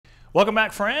Welcome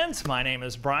back, friends. My name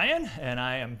is Brian and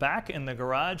I am back in the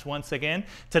garage once again.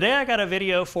 Today I got a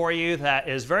video for you that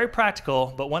is very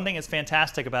practical, but one thing that's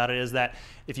fantastic about it is that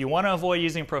if you want to avoid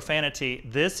using profanity,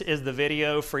 this is the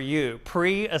video for you.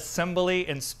 Pre-assembly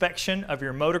inspection of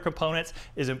your motor components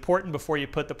is important before you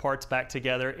put the parts back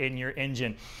together in your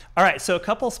engine. All right, so a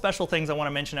couple special things I want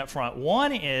to mention up front.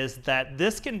 One is that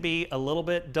this can be a little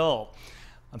bit dull.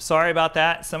 I'm sorry about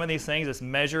that. Some of these things is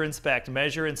measure, inspect,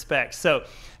 measure, inspect. So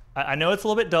I know it's a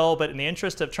little bit dull, but in the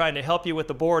interest of trying to help you with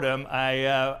the boredom,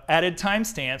 I added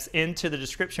timestamps into the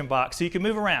description box so you can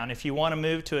move around. If you want to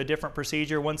move to a different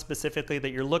procedure, one specifically that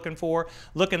you're looking for,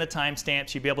 look in the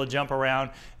timestamps. You'll be able to jump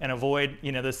around and avoid,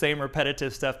 the same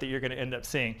repetitive stuff that you're going to end up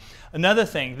seeing. Another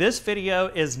thing, this video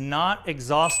is not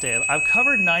exhaustive. I've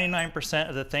covered 99%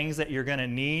 of the things that you're going to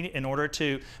need in order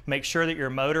to make sure that your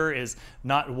motor is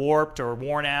not warped or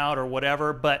worn out or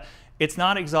whatever, but it's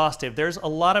not exhaustive. There's a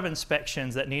lot of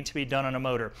inspections that need to be done on a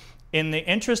motor. In the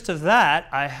interest of that,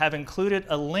 I have included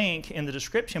a link in the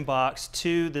description box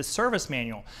to the service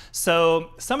manual.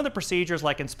 So some of the procedures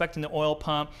like inspecting the oil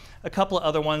pump, a couple of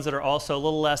other ones that are also a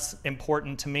little less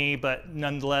important to me, but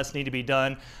nonetheless need to be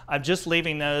done. I'm just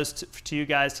leaving those to you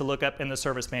guys to look up in the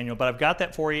service manual, but I've got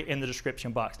that for you in the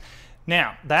description box.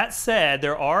 Now, that said,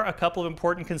 there are a couple of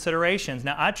important considerations.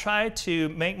 Now, I try to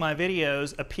make my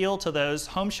videos appeal to those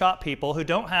home shop people who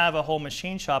don't have a whole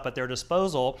machine shop at their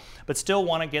disposal, but still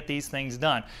want to get these things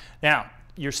done. Now,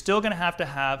 you're still going to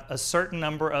have a certain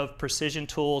number of precision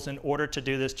tools in order to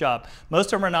do this job. Most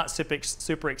of them are not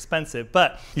super expensive,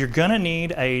 but you're going to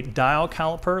need a dial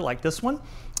caliper like this one.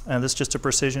 This is just a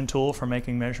precision tool for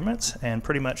making measurements, and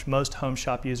pretty much most home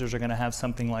shop users are going to have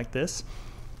something like this.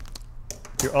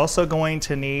 You're also going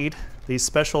to need these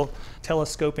special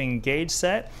telescoping gauge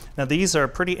set. Now these are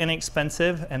pretty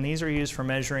inexpensive, and these are used for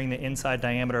measuring the inside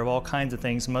diameter of all kinds of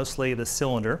things, mostly the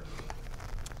cylinder.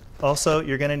 Also,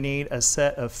 you're going to need a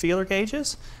set of feeler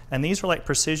gauges, and these are like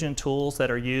precision tools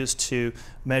that are used to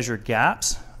measure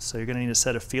gaps. So you're going to need a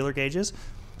set of feeler gauges.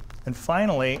 And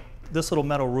finally, this little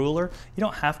metal ruler. You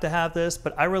don't have to have this,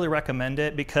 but I really recommend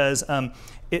it because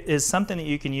it is something that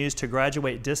you can use to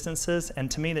graduate distances, and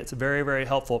to me that's very, very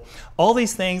helpful. All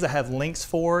these things I have links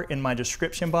for in my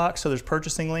description box, so there's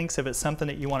purchasing links. If it's something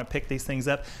that you want to pick these things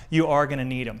up, you are going to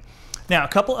need them. Now, a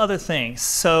couple other things.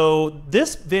 So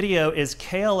this video is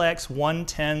KLX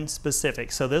 110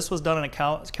 specific. So this was done on a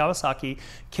Kawasaki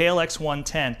KLX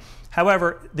 110.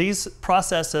 However, these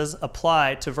processes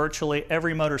apply to virtually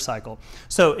every motorcycle.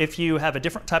 So if you have a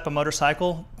different type of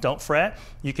motorcycle, don't fret.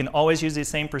 You can always use these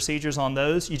same procedures on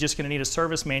those. You're just going to need a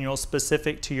service manual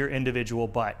specific to your individual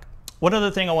bike. One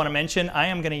other thing I want to mention, I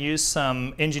am going to use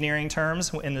some engineering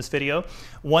terms in this video.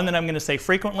 One that I'm going to say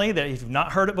frequently, that if you've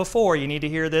not heard it before, you need to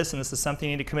hear this, and this is something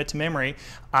you need to commit to memory.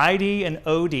 ID and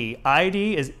OD.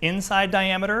 ID is inside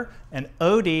diameter, and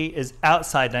OD is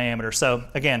outside diameter. So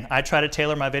again, I try to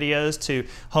tailor my videos to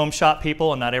home shop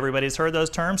people, and not everybody's heard those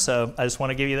terms, so I just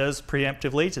want to give you those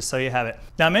preemptively just so you have it.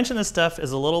 Now, I mentioned this stuff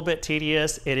is a little bit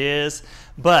tedious. It is,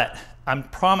 but I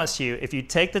promise you, if you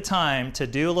take the time to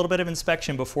do a little bit of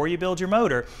inspection before you build your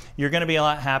motor, you're going to be a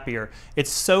lot happier.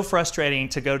 It's so frustrating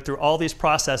to go through all these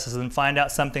processes and find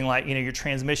out something like, your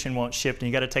transmission won't shift and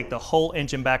you got to take the whole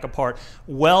engine back apart.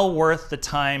 Well worth the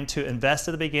time to invest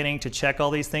at the beginning to check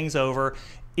all these things over,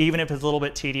 even if it's a little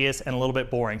bit tedious and a little bit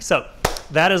boring. So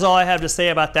that is all I have to say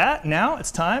about that. Now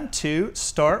it's time to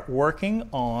start working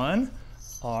on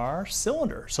our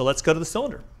cylinder. So let's go to the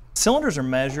cylinder. Cylinders are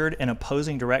measured in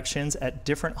opposing directions at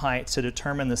different heights to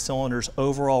determine the cylinder's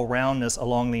overall roundness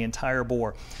along the entire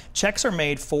bore. Checks are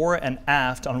made fore and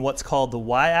aft on what's called the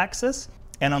y-axis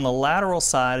and on the lateral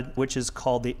side, which is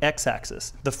called the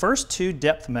x-axis. The first two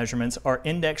depth measurements are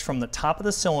indexed from the top of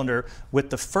the cylinder, with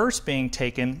the first being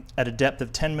taken at a depth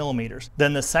of 10 millimeters.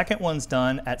 Then the second one's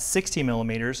done at 60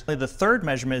 millimeters. The third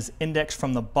measurement is indexed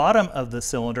from the bottom of the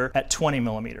cylinder at 20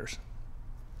 millimeters.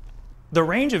 The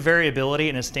range of variability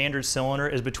in a standard cylinder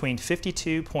is between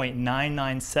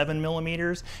 52.997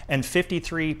 millimeters and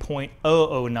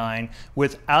 53.009,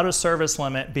 with out of service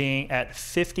limit being at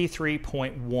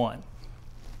 53.1.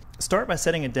 Start by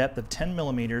setting a depth of 10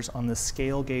 millimeters on the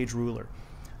scale gauge ruler.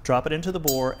 Drop it into the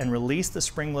bore and release the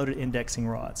spring-loaded indexing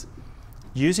rods.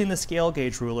 Using the scale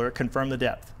gauge ruler, confirm the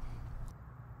depth.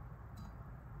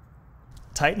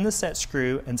 Tighten the set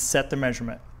screw and set the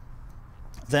measurement.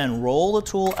 Then roll the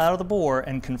tool out of the bore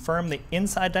and confirm the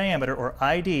inside diameter, or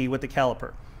ID, with the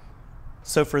caliper.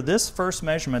 So for this first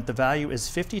measurement, the value is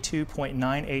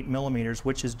 52.98 millimeters,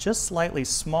 which is just slightly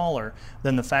smaller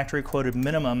than the factory quoted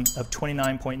minimum of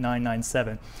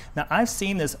 29.997. Now, I've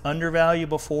seen this undervalue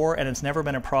before and it's never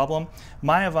been a problem.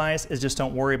 My advice is just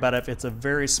don't worry about it if it's a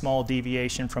very small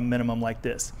deviation from minimum like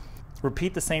this.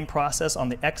 Repeat the same process on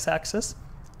the x-axis.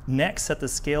 Next, set the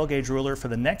scale gauge ruler for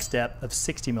the next step of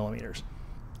 60 millimeters.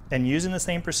 And using the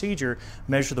same procedure,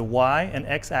 measure the y and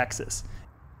x-axis.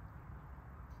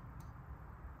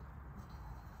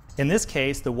 In this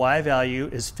case, the y value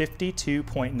is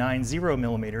 52.90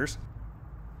 millimeters.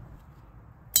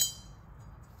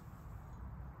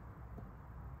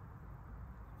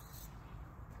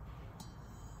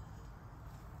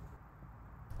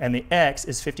 And the x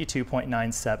is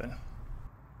 52.97.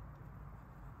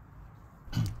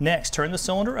 Next, turn the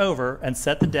cylinder over and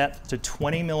set the depth to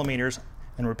 20 millimeters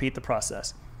and repeat the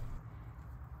process.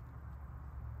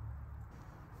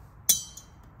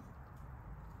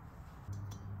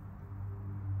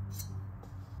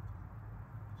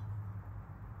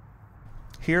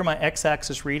 Here my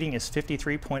x-axis reading is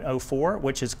 53.04,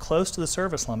 which is close to the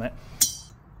service limit.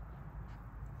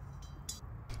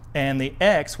 And the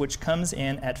x, which comes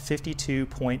in at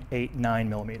 52.89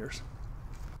 millimeters.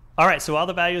 All right, so while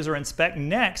the values are in spec,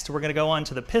 next we're going to go on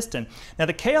to the piston. Now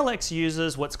the KLX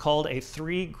uses what's called a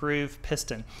 3-groove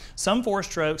piston. Some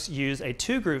 4-strokes use a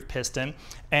 2-groove piston,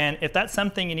 and if that's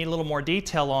something you need a little more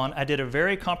detail on, I did a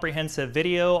very comprehensive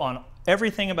video on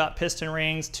everything about piston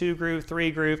rings, 2-groove,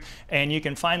 3-groove, and you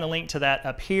can find the link to that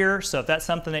up here. So if that's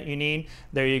something that you need,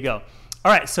 there you go.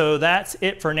 All right, so that's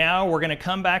it for now. We're going to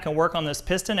come back and work on this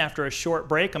piston after a short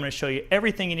break. I'm going to show you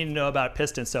everything you need to know about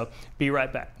piston, so be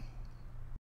right back.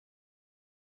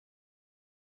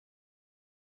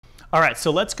 All right,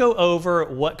 so let's go over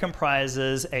what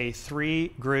comprises a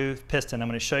 3-groove piston. I'm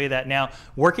going to show you that now,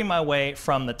 working my way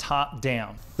from the top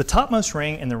down. The topmost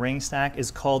ring in the ring stack is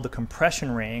called the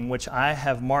compression ring, which I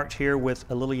have marked here with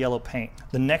a little yellow paint.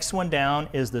 The next one down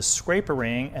is the scraper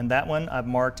ring, and that one I've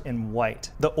marked in white.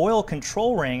 The oil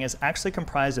control ring is actually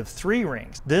comprised of 3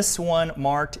 rings. This one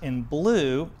marked in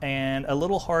blue, and a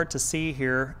little hard to see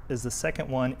here is the second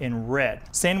one in red.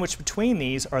 Sandwiched between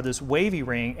these are this wavy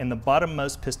ring in the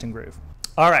bottommost piston groove.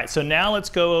 All right, so now let's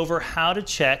go over how to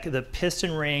check the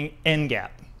piston ring end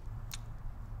gap.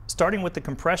 Starting with the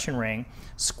compression ring,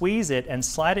 squeeze it and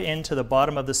slide it into the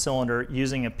bottom of the cylinder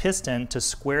using a piston to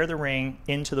square the ring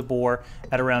into the bore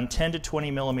at around 10 to 20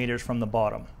 millimeters from the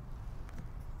bottom.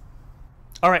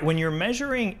 All right, when you're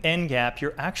measuring end gap,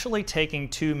 you're actually taking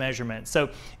 2 measurements.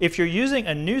 So if you're using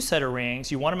a new set of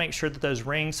rings, you want to make sure that those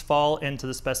rings fall into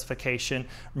the specification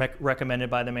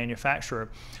recommended by the manufacturer.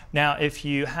 Now, if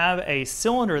you have a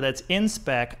cylinder that's in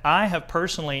spec, I have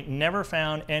personally never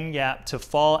found end gap to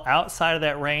fall outside of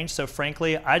that range, so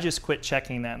frankly, I just quit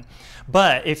checking them.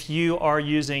 But if you are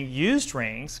using used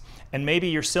rings, and maybe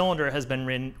your cylinder has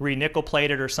been re-nickel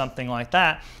plated or something like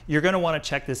that, you're going to want to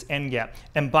check this end gap.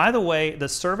 And by the way, the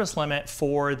service limit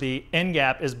for the end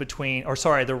gap is between, or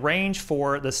sorry, the range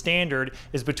for the standard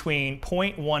is between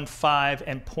 0.15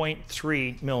 and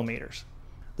 0.3 millimeters.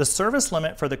 The service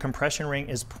limit for the compression ring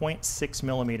is 0.6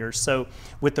 millimeters. So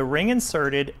with the ring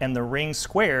inserted and the ring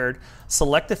squared,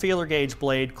 select the feeler gauge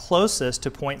blade closest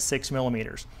to 0.6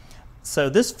 millimeters. So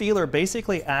this feeler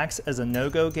basically acts as a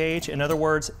no-go gauge. In other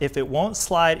words, if it won't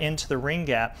slide into the ring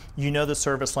gap, you know the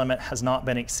service limit has not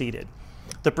been exceeded.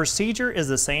 The procedure is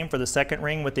the same for the second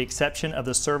ring with the exception of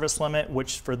the service limit,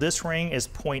 which for this ring is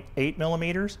 0.8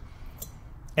 millimeters.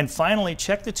 And finally,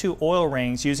 check the 2 oil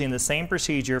rings using the same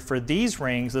procedure. For these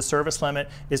rings, the service limit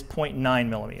is 0.9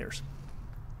 millimeters.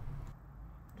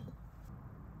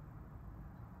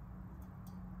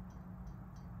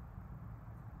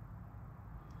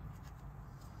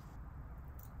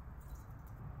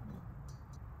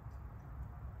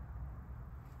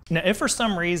 Now, if for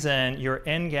some reason your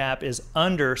end gap is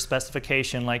under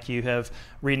specification, like you have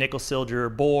re-nickel sealed your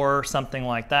bore, something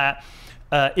like that,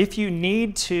 if you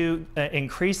need to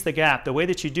increase the gap, the way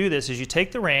that you do this is you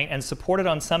take the ring and support it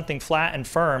on something flat and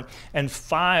firm and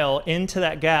file into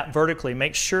that gap vertically.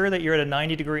 Make sure that you're at a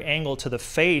 90-degree angle to the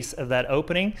face of that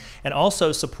opening, and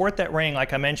also support that ring,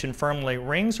 like I mentioned, firmly.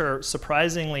 Rings are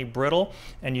surprisingly brittle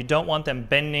and you don't want them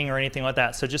bending or anything like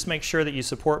that. So just make sure that you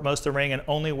support most of the ring and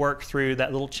only work through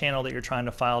that little channel that you're trying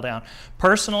to file down.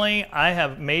 Personally, I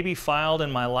have maybe filed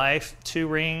in my life 2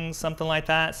 rings, something like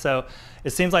that. So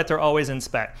it seems like they're always in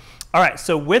spec. All right,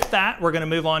 so with that, we're going to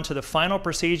move on to the final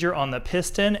procedure on the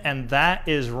piston, and that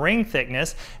is ring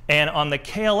thickness. And on the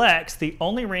KLX, the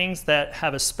only rings that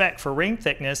have a spec for ring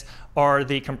thickness are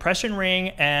the compression ring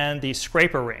and the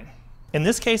scraper ring. In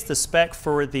this case, the spec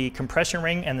for the compression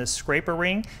ring and the scraper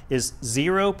ring is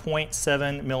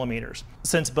 0.7 millimeters.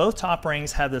 Since both top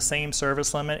rings have the same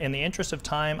service limit, in the interest of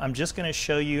time, I'm just going to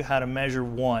show you how to measure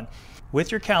one. With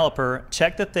your caliper,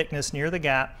 check the thickness near the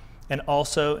gap and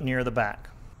also near the back.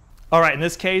 All right, in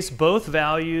this case, both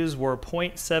values were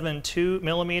 0.72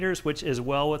 millimeters, which is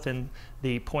well within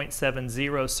the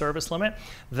 0.70 service limit.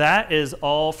 That is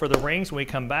all for the rings. When we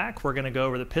come back, we're going to go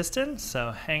over the piston,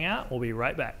 so hang out. We'll be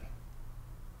right back.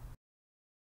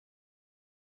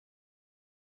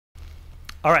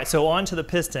 All right, so on to the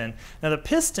piston. Now the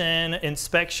piston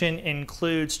inspection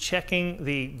includes checking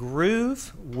the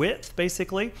groove width,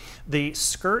 basically, the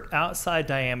skirt outside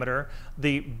diameter,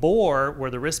 the bore where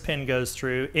the wrist pin goes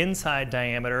through inside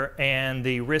diameter, and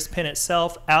the wrist pin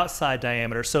itself outside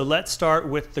diameter. So let's start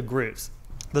with the grooves.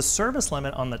 The service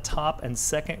limit on the top and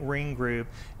second ring groove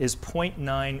is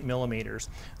 0.9 millimeters.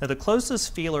 Now the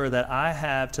closest feeler that I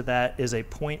have to that is a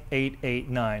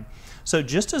 0.889. So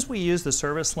just as we use the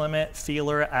service limit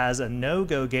feeler as a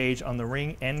no-go gauge on the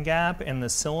ring end gap and the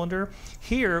cylinder,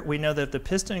 here we know that if the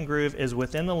piston groove is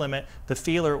within the limit, the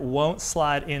feeler won't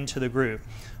slide into the groove.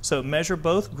 So measure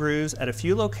both grooves at a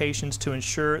few locations to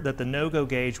ensure that the no-go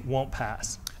gauge won't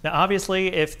pass. Now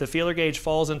obviously, if the feeler gauge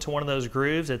falls into one of those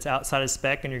grooves, it's outside of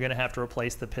spec and you're going to have to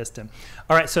replace the piston.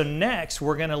 All right, so next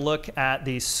we're going to look at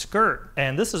the skirt,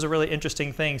 and this is a really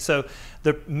interesting thing. So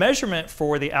the measurement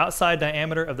for the outside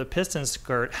diameter of the piston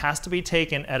skirt has to be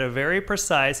taken at a very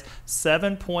precise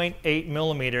 7.8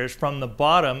 millimeters from the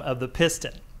bottom of the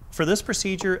piston. For this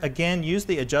procedure, again, use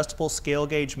the adjustable scale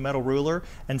gauge metal ruler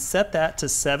and set that to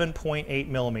 7.8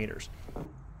 millimeters.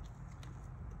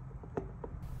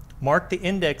 Mark the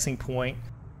indexing point.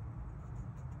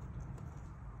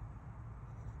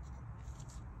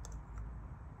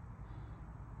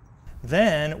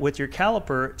 Then, with your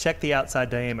caliper, check the outside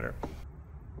diameter.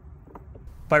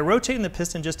 By rotating the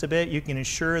piston just a bit, you can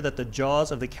ensure that the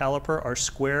jaws of the caliper are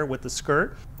square with the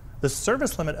skirt. The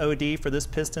service limit OD for this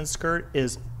piston skirt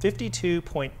is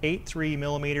 52.83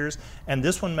 millimeters, and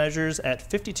this one measures at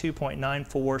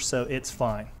 52.94, so it's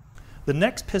fine. The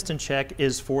next piston check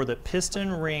is for the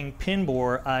piston ring pin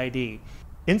bore ID.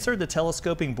 Insert the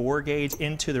telescoping bore gauge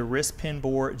into the wrist pin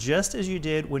bore just as you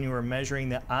did when you were measuring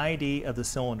the ID of the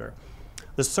cylinder.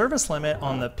 The service limit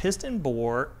on the piston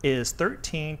bore is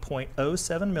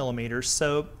 13.07 millimeters,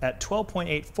 so at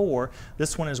 12.84,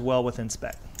 this one is well within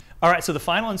spec. All right, so the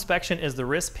final inspection is the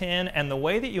wrist pin, and the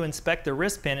way that you inspect the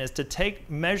wrist pin is to take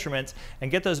measurements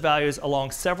and get those values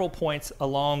along several points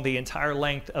along the entire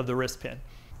length of the wrist pin.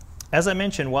 As I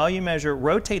mentioned, while you measure,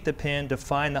 rotate the pin to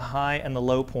find the high and the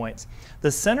low points.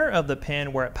 The center of the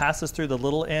pin, where it passes through the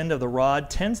little end of the rod,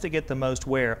 tends to get the most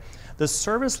wear. The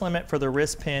service limit for the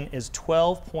wrist pin is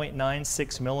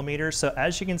 12.96 millimeters, so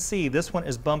as you can see, this one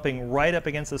is bumping right up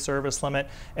against the service limit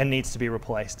and needs to be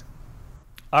replaced.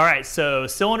 All right, so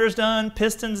cylinder's done,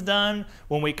 piston's done.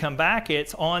 When we come back,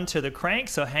 it's on to the crank,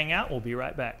 so hang out, we'll be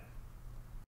right back.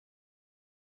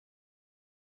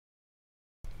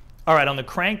 All right, on the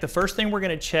crank, the first thing we're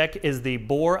going to check is the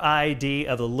bore ID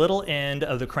of the little end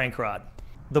of the crank rod.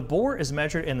 The bore is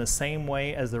measured in the same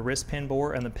way as the wrist pin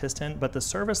bore and the piston, but the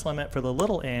service limit for the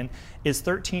little end is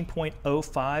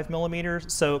 13.05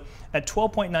 millimeters, so at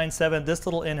 12.97, this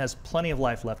little end has plenty of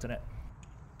life left in it.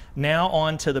 Now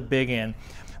on to the big end.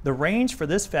 The range for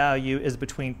this value is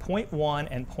between 0.1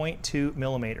 and 0.2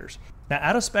 millimeters. Now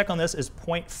out of spec on this is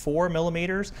 0.4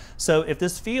 millimeters, so if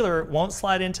this feeler won't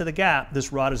slide into the gap,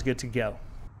 this rod is good to go.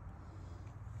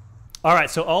 All right,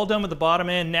 so all done with the bottom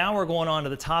end. Now we're going on to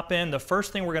the top end. The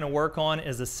first thing we're going to work on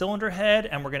is the cylinder head,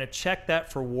 and we're going to check that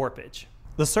for warpage.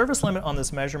 The service limit on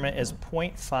this measurement is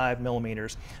 0.5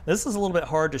 millimeters. This is a little bit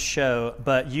hard to show,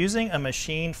 but using a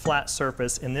machined flat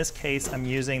surface, in this case I'm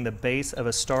using the base of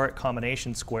a Starrett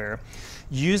combination square,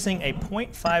 using a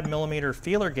 0.5 millimeter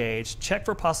feeler gauge, check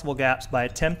for possible gaps by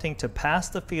attempting to pass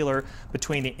the feeler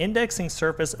between the indexing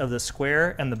surface of the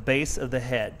square and the base of the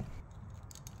head.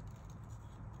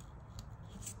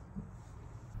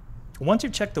 Once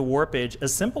you've checked the warpage, a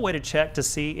simple way to check to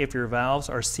see if your valves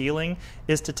are sealing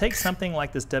is to take something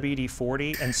like this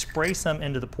WD-40 and spray some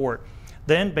into the port.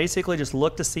 Then basically just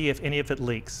look to see if any of it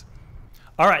leaks.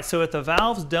 All right, so if the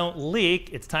valves don't leak,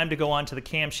 it's time to go on to the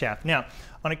camshaft. Now,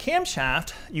 on a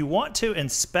camshaft, you want to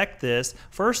inspect this.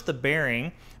 First, the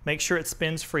bearing, make sure it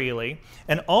spins freely.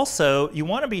 And also, you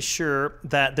want to be sure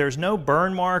that there's no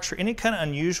burn marks or any kind of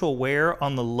unusual wear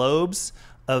on the lobes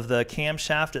of the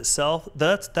camshaft itself.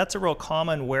 That's a real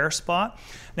common wear spot.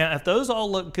 Now, if those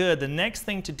all look good, the next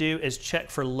thing to do is check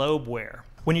for lobe wear.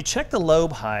 When you check the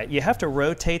lobe height, you have to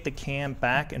rotate the cam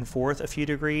back and forth a few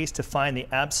degrees to find the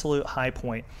absolute high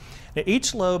point. Now,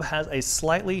 each lobe has a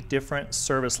slightly different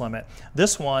service limit.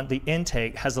 This one, the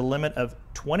intake, has a limit of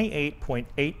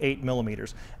 28.88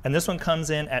 millimeters, and this one comes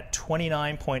in at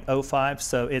 29.05,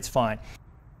 so it's fine.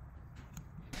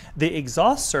 The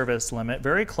exhaust service limit,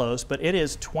 very close, but it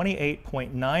is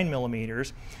 28.9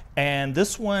 millimeters, and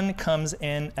this one comes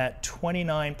in at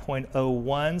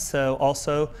 29.01, so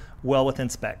also well within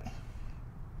spec.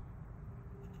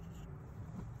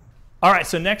 All right,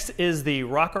 so next is the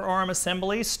rocker arm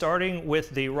assembly, starting with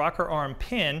the rocker arm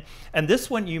pin. And this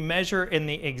one you measure in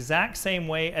the exact same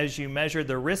way as you measured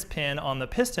the wrist pin on the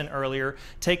piston earlier,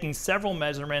 taking several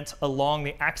measurements along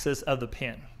the axis of the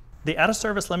pin. The out of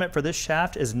service limit for this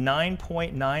shaft is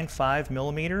 9.95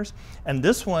 millimeters, and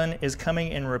this one is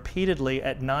coming in repeatedly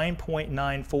at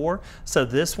 9.94, so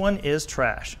this one is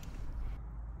trash.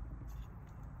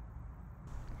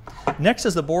 Next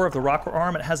is the bore of the rocker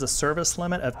arm. It has a service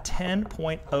limit of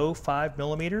 10.05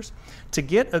 millimeters. To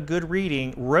get a good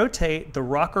reading, rotate the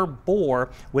rocker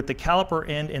bore with the caliper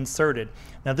end inserted.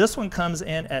 Now this one comes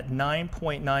in at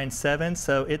 9.97,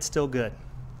 so it's still good.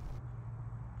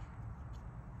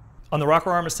 On the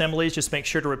rocker arm assemblies, just make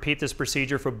sure to repeat this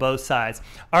procedure for both sides.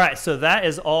 All right, so that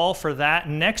is all for that.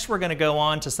 Next, we're going to go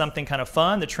on to something kind of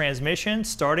fun, the transmission,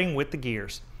 starting with the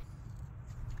gears.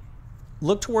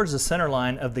 Look towards the center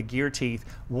line of the gear teeth.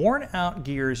 Worn out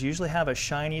gears usually have a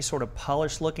shiny, sort of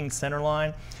polished looking center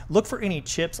line. Look for any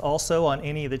chips also on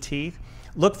any of the teeth.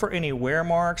 Look for any wear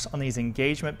marks on these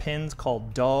engagement pins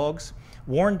called dogs.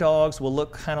 Worn dogs will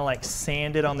look kind of like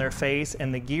sanded on their face,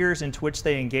 and the gears into which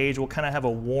they engage will kind of have a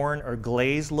worn or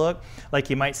glazed look like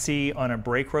you might see on a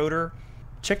brake rotor.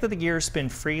 Check that the gears spin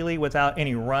freely without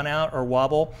any run out or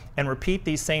wobble, and repeat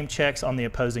these same checks on the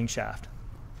opposing shaft.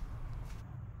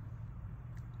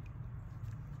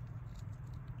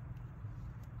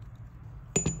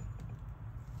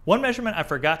 One measurement I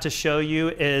forgot to show you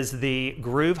is the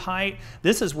groove height.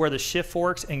 This is where the shift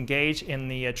forks engage in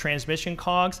the transmission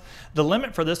cogs. The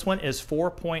limit for this one is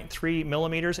 4.3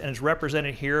 millimeters and is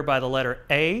represented here by the letter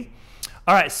A.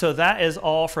 All right, so that is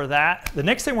all for that. The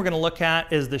next thing we're going to look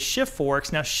at is the shift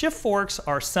forks. Now, shift forks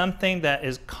are something that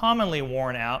is commonly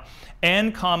worn out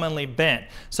and commonly bent.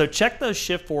 So check those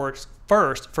shift forks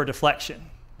first for deflection.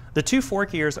 The two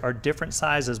fork ears are different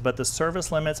sizes, but the service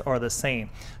limits are the same.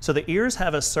 So the ears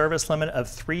have a service limit of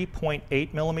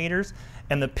 3.8 millimeters,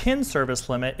 and the pin service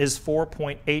limit is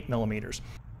 4.8 millimeters.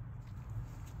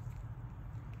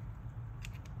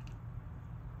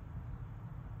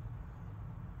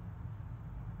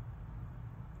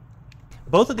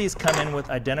 Both of these come in with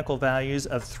identical values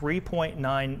of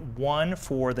 3.91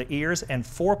 for the ears and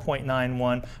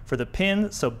 4.91 for the pin,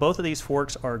 so both of these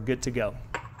forks are good to go.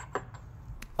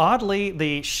 Oddly,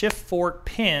 the shift fork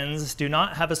pins do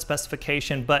not have a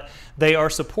specification, but they are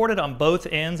supported on both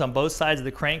ends, on both sides of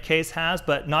the crankcase has,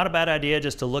 but not a bad idea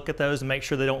just to look at those and make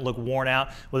sure they don't look worn out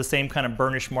with the same kind of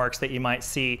burnish marks that you might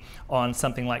see on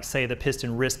something like, say, the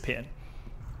piston wrist pin.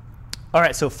 All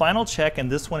right, so final check,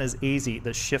 and this one is easy,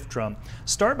 the shift drum.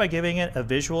 Start by giving it a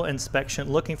visual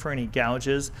inspection, looking for any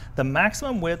gouges. The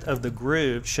maximum width of the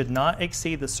groove should not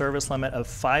exceed the service limit of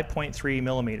 5.3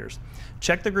 millimeters.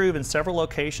 Check the groove in several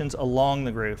locations along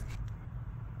the groove.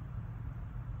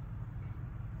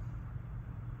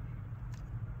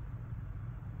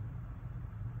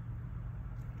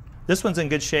 This one's in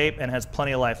good shape and has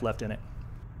plenty of life left in it.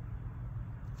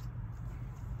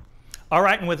 All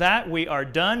right, and with that, we are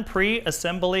done.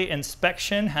 Pre-assembly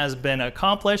inspection has been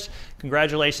accomplished.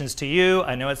 Congratulations to you.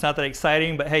 I know it's not that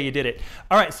exciting, but hey, you did it.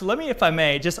 All right, so let me, if I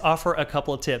may, just offer a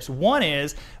couple of tips. One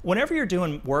is, whenever you're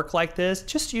doing work like this,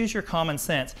 just use your common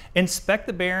sense. Inspect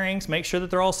the bearings, make sure that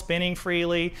they're all spinning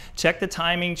freely, check the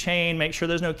timing chain, make sure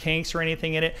there's no kinks or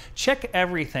anything in it. Check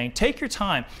everything, take your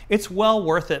time. It's well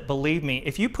worth it, believe me.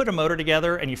 If you put a motor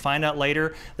together and you find out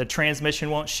later the transmission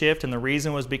won't shift and the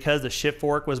reason was because the shift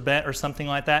fork was bent or something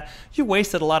like that, you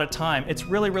wasted a lot of time. It's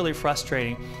really, really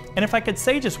frustrating. And if I could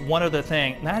say just one other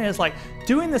thing, and that is like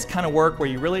doing this kind of work where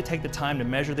you really take the time to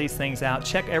measure these things out,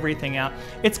 check everything out,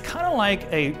 it's kind of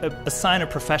like a sign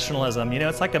of professionalism. You know,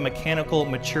 it's like a mechanical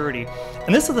maturity.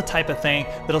 And this is the type of thing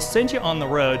that'll send you on the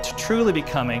road to truly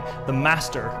becoming the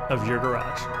master of your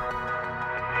garage.